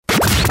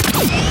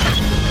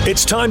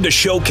It's time to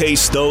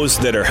showcase those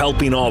that are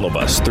helping all of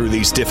us through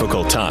these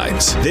difficult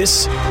times.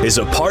 This is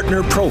a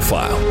Partner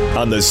Profile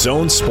on the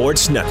Zone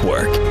Sports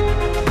Network.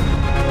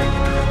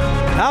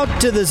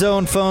 Out to the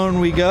Zone phone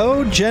we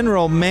go.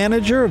 General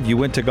Manager of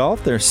Uinta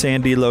Golf, their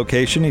Sandy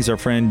location. He's our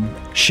friend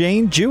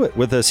Shane Jewett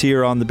with us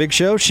here on The Big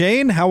Show.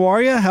 Shane, how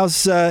are you?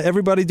 How's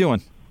everybody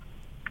doing?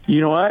 You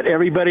know what?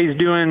 Everybody's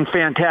doing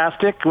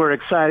fantastic. We're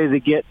excited to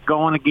get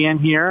going again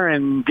here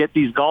and get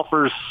these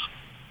golfers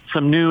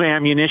some new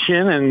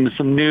ammunition and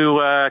some new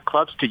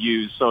clubs to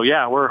use. So,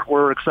 yeah,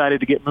 we're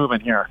excited to get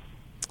moving here.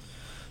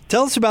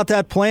 Tell us about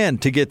that plan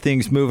to get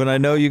things moving. I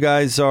know you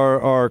guys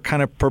are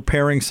kind of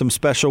preparing some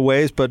special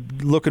ways, but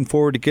looking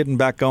forward to getting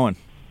back going.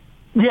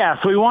 Yeah,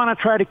 so we want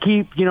to try to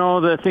keep,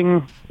 the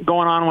thing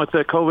going on with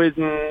the COVID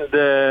and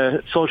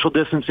the social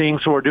distancing,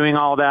 so we're doing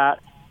all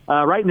that.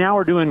 Right now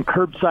we're doing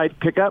curbside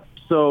pickup,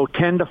 so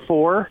 10 to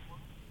 4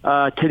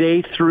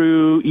 today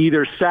through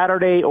either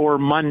Saturday or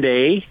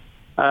Monday.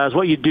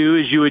 What you do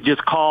is you would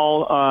just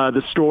call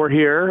the store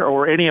here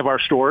or any of our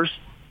stores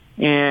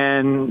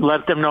and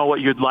let them know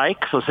what you'd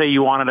like. So say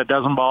you wanted a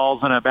dozen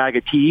balls and a bag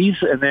of teas,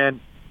 and then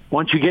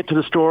once you get to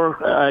the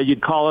store,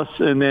 you'd call us,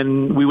 and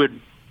then we would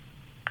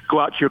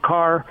go out to your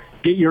car,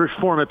 get your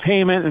form of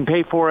payment and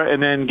pay for it,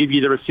 and then give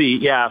you the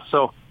receipt. Yeah,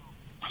 so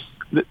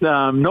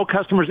no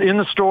customers in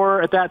the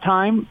store at that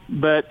time,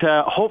 but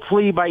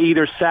hopefully by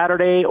either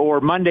Saturday or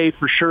Monday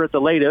for sure at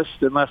the latest,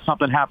 unless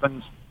something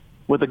happens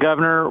with the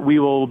governor, we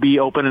will be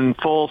open in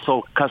full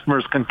so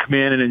customers can come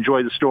in and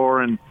enjoy the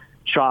store and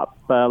shop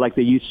like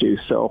they used to.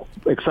 So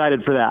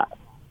excited for that.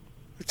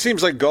 It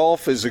seems like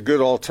golf is a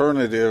good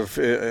alternative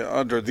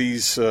under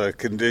these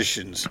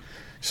conditions.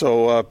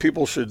 So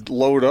people should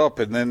load up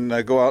and then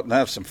go out and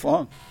have some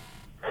fun.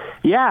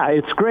 Yeah,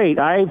 it's great.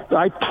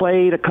 I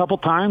played a couple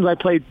times. I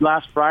played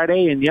last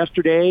Friday and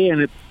yesterday,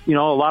 and it's, a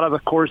lot of the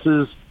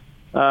courses,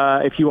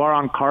 if you are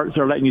on carts,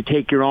 they're letting you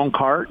take your own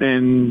cart,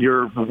 and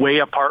you're way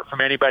apart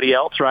from anybody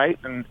else, right?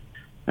 And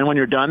when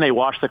you're done, they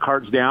wash the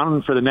carts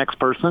down for the next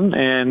person.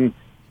 And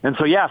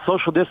so, yeah,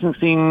 social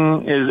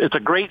distancing it's a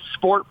great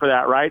sport for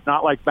that, right?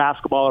 Not like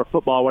basketball or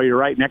football where you're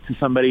right next to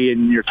somebody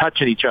and you're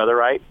touching each other,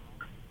 right?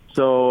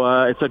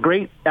 So it's a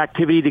great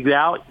activity to get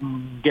out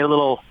and get a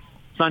little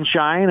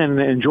sunshine and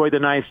enjoy the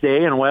nice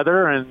day and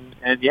weather.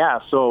 And yeah,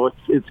 so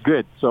it's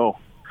good. So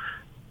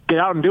get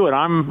out and do it.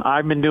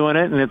 I've been doing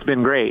it, and it's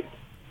been great.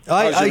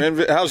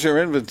 How's your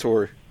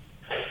inventory?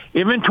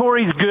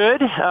 Inventory's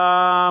good.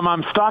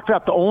 I'm stocked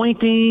up. The only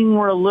thing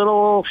we're a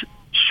little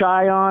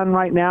shy on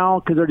right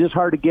now, because they're just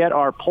hard to get,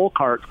 are pull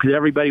carts, because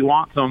everybody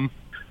wants them,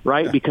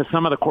 right? Yeah. Because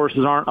some of the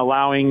courses aren't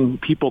allowing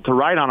people to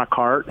ride on a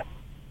cart,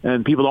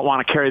 and people don't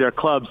want to carry their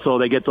clubs, so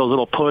they get those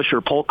little push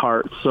or pull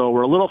carts. So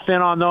we're a little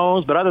thin on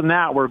those, but other than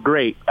that, we're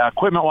great.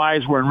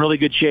 Equipment-wise, we're in really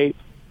good shape.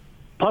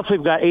 Plus,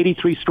 we've got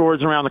 83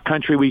 stores around the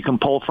country we can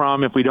pull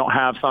from if we don't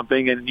have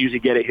something, and usually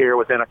get it here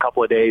within a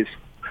couple of days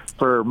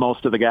for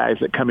most of the guys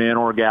that come in,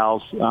 or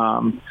gals,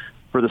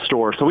 for the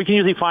store. So we can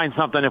usually find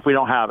something if we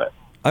don't have it.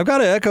 I've got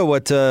to echo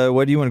what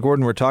you and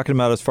Gordon were talking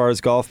about as far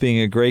as golf being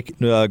a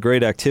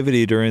great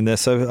activity during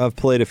this. I've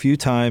played a few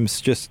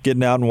times, just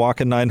getting out and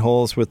walking 9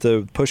 holes with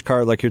the push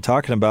cart like you're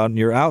talking about, and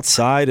you're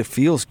outside. It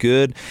feels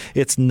good.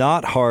 It's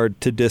not hard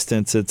to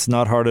distance. It's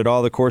not hard at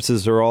all. The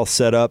courses are all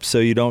set up so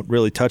you don't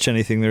really touch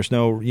anything. There's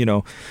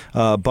no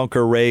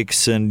bunker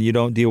rakes, and you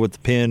don't deal with the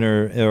pin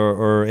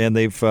and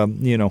they've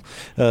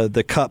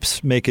the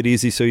cups make it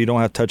easy so you don't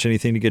have to touch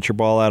anything to get your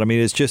ball out. I mean,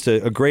 it's just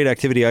a great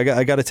activity.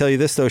 I got to tell you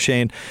this though,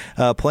 Shane.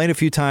 Playing a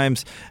few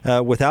times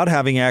without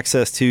having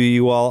access to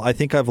you all, I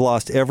think I've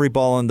lost every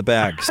ball in the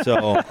bag.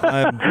 So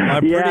I'm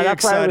pretty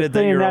that's why I was excited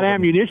saying that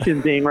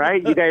ammunition thing,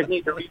 right? You guys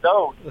need to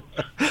reload.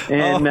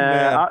 And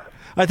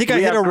I think I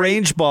hit a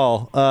range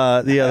ball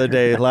the other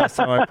day, last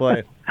time I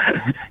played.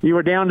 You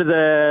were down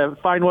to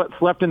find what's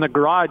left in the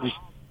garage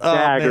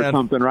bag or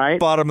something, right?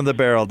 Bottom of the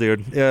barrel,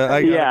 dude.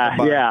 Yeah.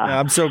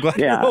 I'm so glad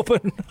you're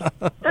open.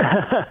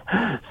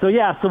 So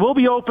we'll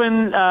be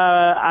open,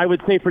 I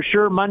would say for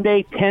sure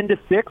Monday 10 to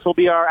 6 will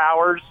be our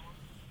hours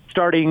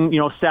starting,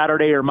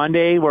 Saturday or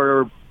Monday,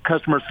 where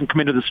customers can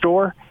come into the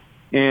store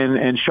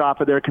and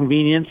shop at their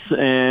convenience.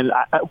 And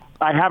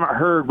I haven't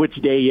heard which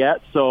day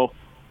yet, so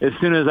as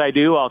soon as I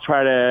do, we'll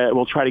try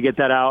to get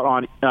that out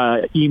on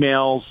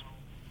emails.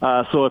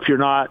 So if you're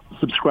not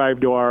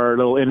subscribed to our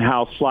little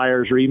in-house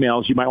flyers or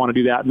emails, you might want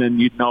to do that, and then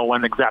you'd know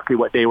exactly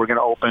what day we're going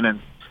to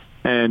open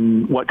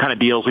and what kind of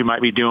deals we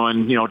might be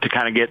doing, to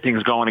kind of get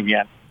things going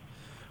again.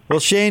 Well,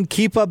 Shane,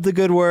 keep up the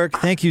good work.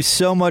 Thank you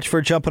so much for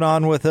jumping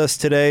on with us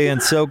today,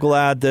 and so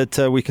glad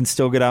that we can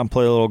still get out and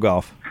play a little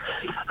golf.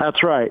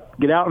 That's right.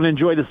 Get out and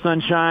enjoy the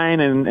sunshine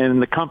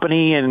and the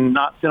company, and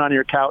not sit on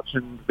your couch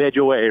and veg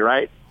away,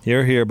 right?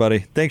 You're here,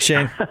 buddy. Thanks,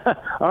 Shane.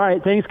 All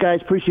right. Thanks, guys.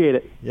 Appreciate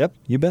it. Yep,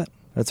 you bet.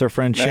 That's our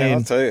friend Shane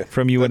I'll tell you,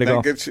 from Uinta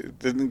Golf.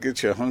 Didn't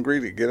get you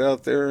hungry to get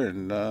out there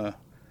and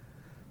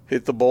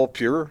hit the ball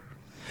pure?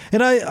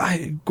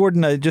 And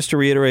Gordon, just to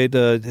reiterate,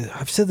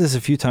 I've said this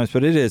a few times,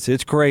 but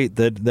it's great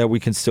that we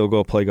can still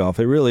go play golf.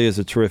 It really is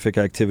a terrific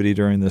activity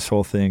during this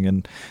whole thing.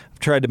 And I've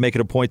tried to make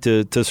it a point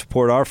to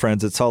support our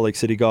friends at Salt Lake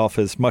City Golf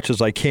as much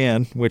as I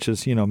can, which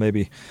is,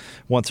 maybe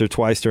once or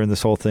twice during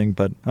this whole thing.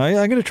 But I'm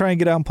going to try and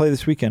get out and play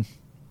this weekend.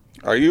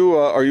 Are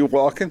you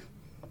walking?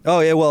 Oh,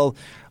 yeah, well,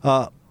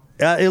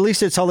 at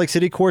least at Salt Lake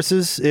City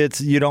courses,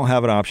 you don't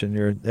have an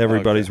option.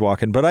 Everybody's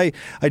walking. But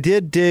I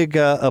did dig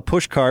a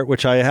push cart,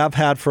 which I have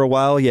had for a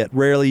while, yet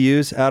rarely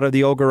use, out of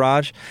the old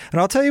garage.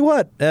 And I'll tell you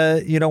what,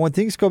 when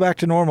things go back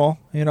to normal,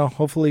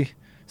 hopefully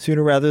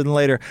sooner rather than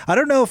later. I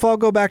don't know if I'll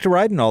go back to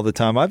riding all the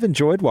time. I've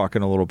enjoyed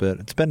walking a little bit.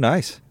 It's been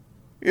nice.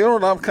 You know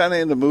what I'm kind of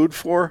in the mood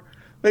for?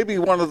 Maybe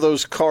one of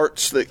those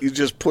carts that you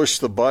just push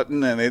the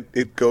button and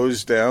it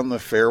goes down the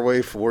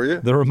fairway for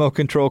you. The remote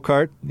control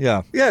cart?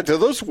 Yeah. Yeah, do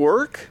those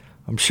work?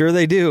 I'm sure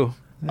they do.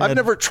 I've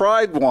never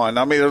tried one.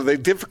 I mean, are they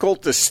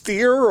difficult to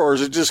steer, or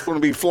is it just going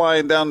to be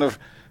flying down the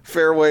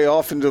fairway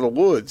off into the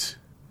woods?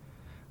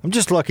 I'm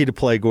just lucky to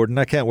play, Gordon.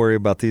 I can't worry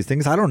about these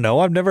things. I don't know.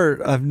 I've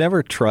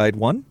never tried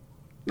one.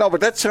 No,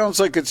 but that sounds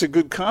like it's a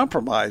good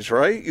compromise,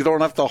 right? You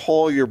don't have to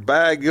haul your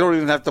bag. You don't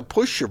even have to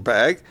push your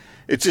bag.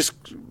 It just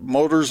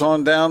motors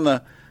on down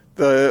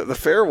the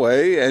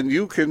fairway, and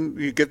you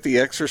get the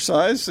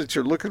exercise that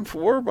you're looking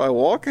for by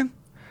walking.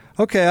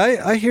 Okay,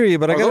 I hear you,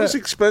 but are those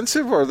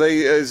expensive? Or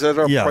is that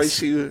a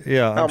pricey?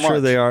 Yeah, I'm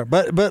sure they are.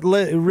 But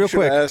real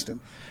quick, asked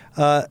him.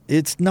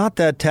 It's not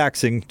that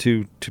taxing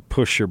to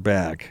push your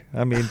bag.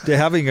 I mean,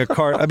 having a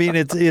cart. I mean,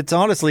 it's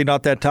honestly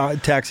not that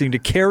taxing to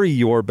carry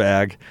your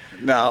bag.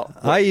 Now,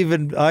 I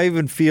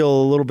even feel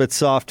a little bit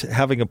soft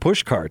having a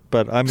push cart.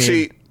 But I mean,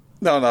 see,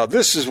 no,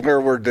 this is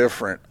where we're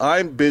different.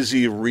 I'm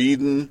busy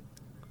reading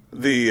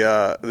the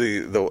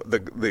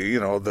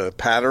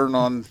pattern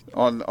on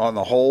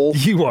the hole.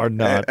 You are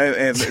not,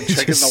 and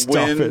checking the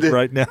wind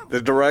right now,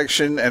 the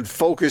direction, and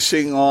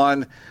focusing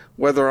on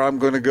whether I'm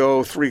going to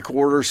go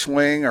 3/4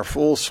 swing or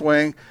full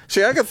swing.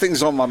 See, I got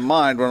things on my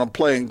mind when I'm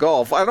playing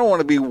golf. I don't want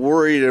to be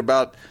worried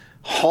about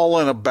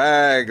hauling a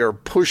bag or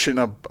pushing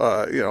a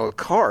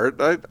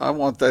cart. I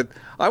want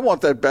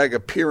that bag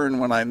appearing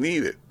when I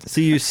need it.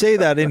 So you say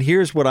that, and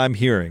here's what I'm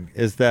hearing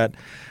is that,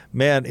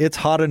 man, it's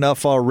hot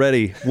enough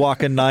already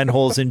walking 9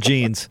 holes in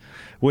jeans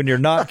when you're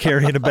not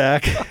carrying a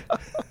bag,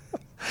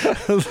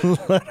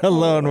 let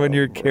alone when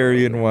you're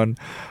carrying one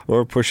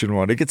or pushing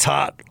one. It gets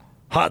hot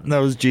in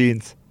those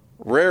jeans.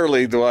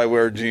 Rarely do I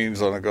wear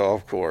jeans on a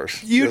golf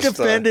course. You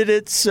defended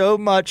it so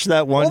much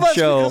that one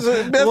show.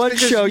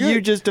 You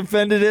just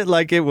defended it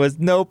like it was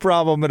no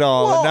problem at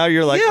all. And now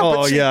you're like,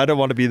 I don't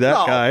want to be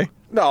that guy.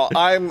 No,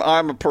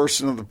 I'm a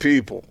person of the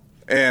people.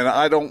 And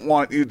I don't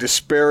want you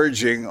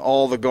disparaging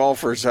all the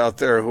golfers out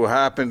there who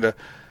happen to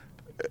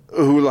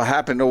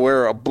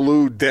wear a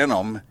blue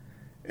denim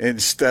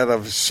instead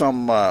of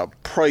some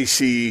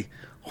pricey,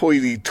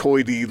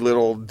 hoity-toity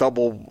little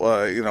double,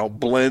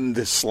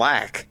 blend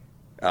slack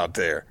out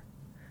there.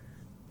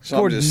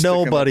 So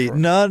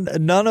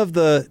none of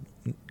the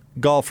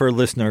golfer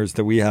listeners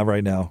that we have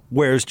right now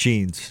wears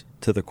jeans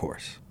to the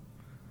course.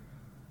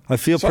 I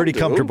feel pretty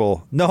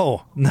comfortable.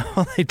 No,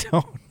 they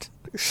don't.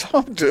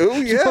 Some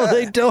do, yeah. No,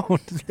 they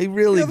don't. They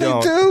really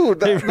don't. They do.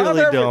 They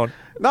really don't.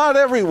 Not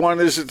everyone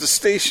is at the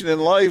station in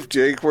life,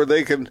 Jake, where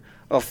they can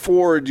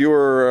afford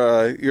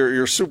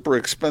your super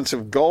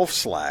expensive golf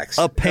slacks.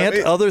 A pant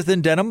other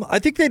than denim? I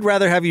think they'd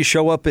rather have you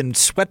show up in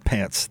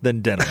sweatpants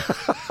than denim.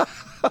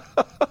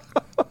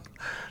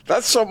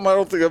 That's something I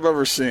don't think I've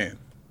ever seen.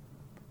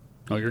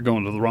 Oh, you're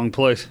going to the wrong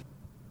place.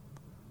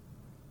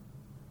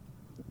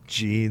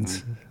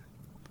 Jeans.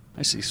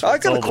 I see sweats. I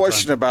got a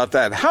question about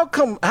that. How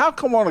come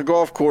on a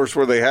golf course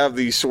where they have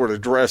these sort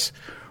of dress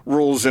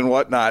rules and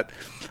whatnot,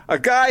 a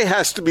guy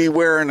has to be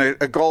wearing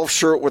a golf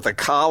shirt with a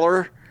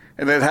collar,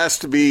 and it has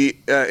to be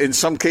in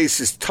some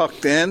cases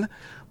tucked in,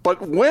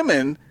 but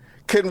women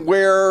can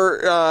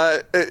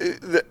wear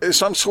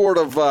some sort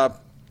of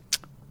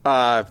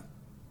I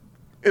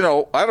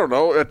don't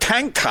know, a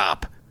tank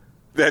top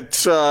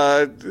that's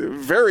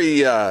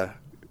very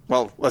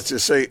let's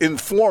just say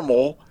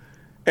informal.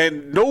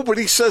 And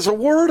nobody says a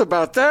word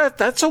about that.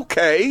 That's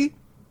okay.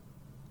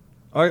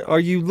 Are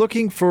you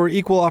looking for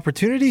equal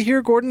opportunity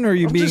here, Gordon, or are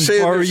you being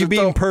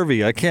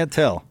pervy? I can't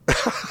tell.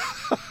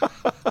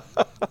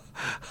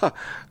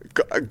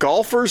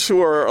 Golfers who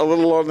are a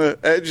little on the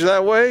edge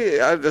that way,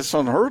 that's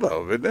unheard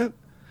of, isn't it?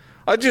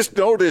 I just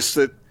noticed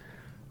that,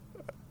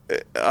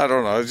 I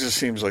don't know, it just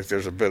seems like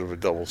there's a bit of a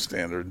double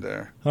standard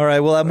there. All right,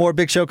 we'll have more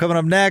Big Show coming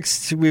up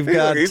next. You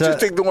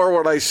just ignore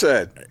what I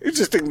said. You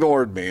just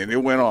ignored me, and you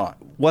went on.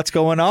 What's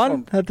going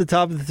on at the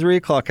top of the 3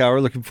 o'clock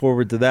hour? Looking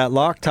forward to that.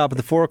 Top of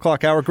the 4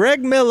 o'clock hour.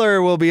 Greg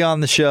Miller will be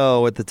on the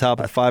show at the top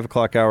of the 5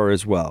 o'clock hour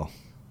as well.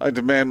 I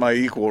demand my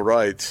equal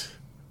rights.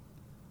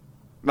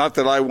 Not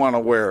that I want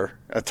to wear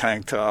a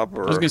tank top.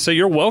 I was going to say,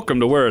 you're welcome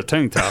to wear a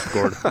tank top,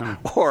 Gordon.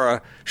 Or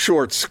a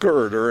short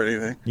skirt or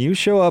anything. You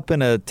show up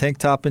in a tank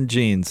top and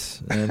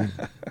jeans, and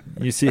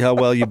you see how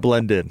well you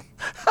blend in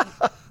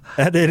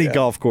at any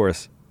golf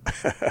course.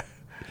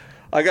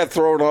 I got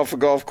thrown off a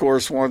golf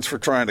course once for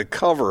trying to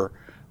cover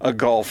a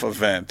golf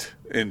event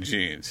in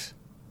jeans.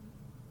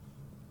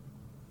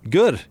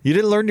 Good. You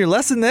didn't learn your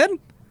lesson then?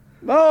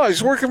 No, I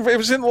was working. It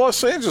was in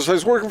Los Angeles. I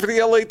was working for the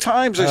L.A.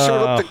 Times. I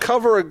showed up to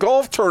cover a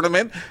golf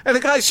tournament, and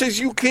the guy says,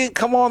 "You can't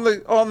come on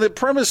the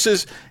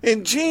premises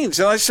in jeans."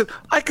 And I said,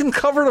 "I can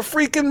cover the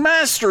freaking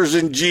Masters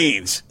in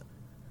jeans."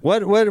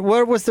 What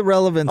was the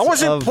relevance?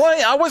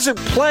 I wasn't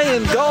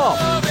playing golf.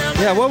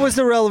 Yeah, what was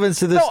the relevance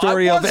to the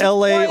story of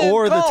L.A.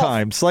 or the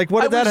Times? Like,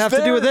 what did that have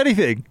to do with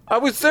anything? I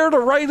was there to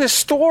write a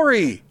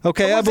story.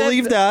 Okay, I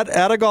believe that.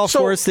 At a golf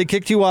course, they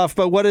kicked you off,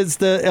 but what is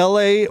the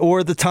L.A.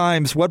 or the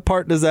Times? What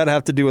part does that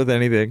have to do with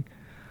anything?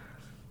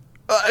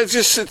 It's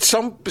just that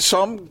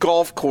some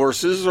golf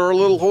courses are a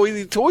little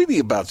hoity-toity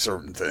about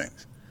certain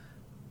things.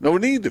 No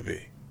need to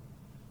be.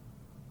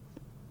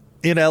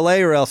 In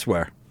L.A. or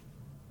elsewhere?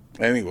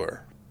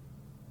 Anywhere.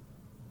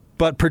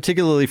 But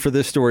particularly for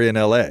this story in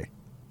L.A.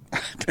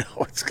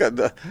 No,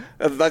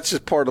 that's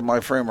just part of my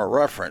frame of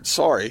reference.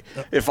 Sorry.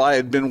 If I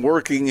had been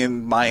working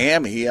in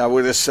Miami, I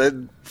would have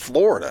said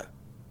Florida.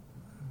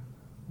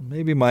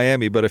 Maybe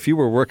Miami, but if you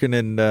were working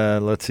in,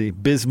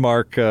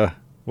 Bismarck,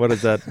 what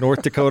is that,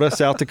 North Dakota,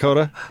 South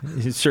Dakota,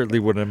 you certainly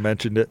wouldn't have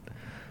mentioned it.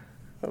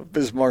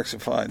 Bismarck's a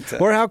fine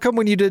town. Or how come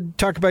when you did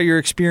talk about your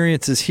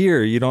experiences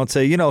here, you don't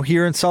say,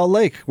 here in Salt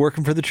Lake,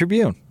 working for the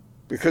Tribune?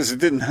 Because it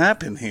didn't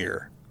happen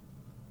here.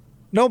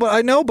 No, but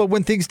I know, but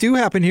when things do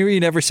happen here,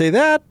 you never say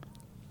that.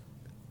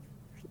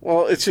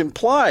 Well, it's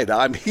implied.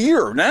 I'm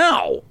here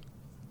now.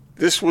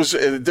 This was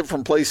at a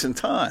different place in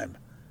time.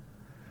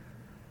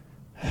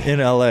 In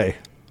L.A.,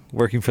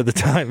 working for the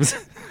Times.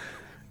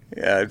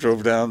 Yeah, I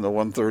drove down the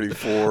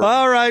 134.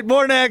 All right,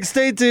 more next.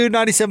 Stay tuned.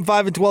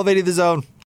 97.5 and 1280 The Zone.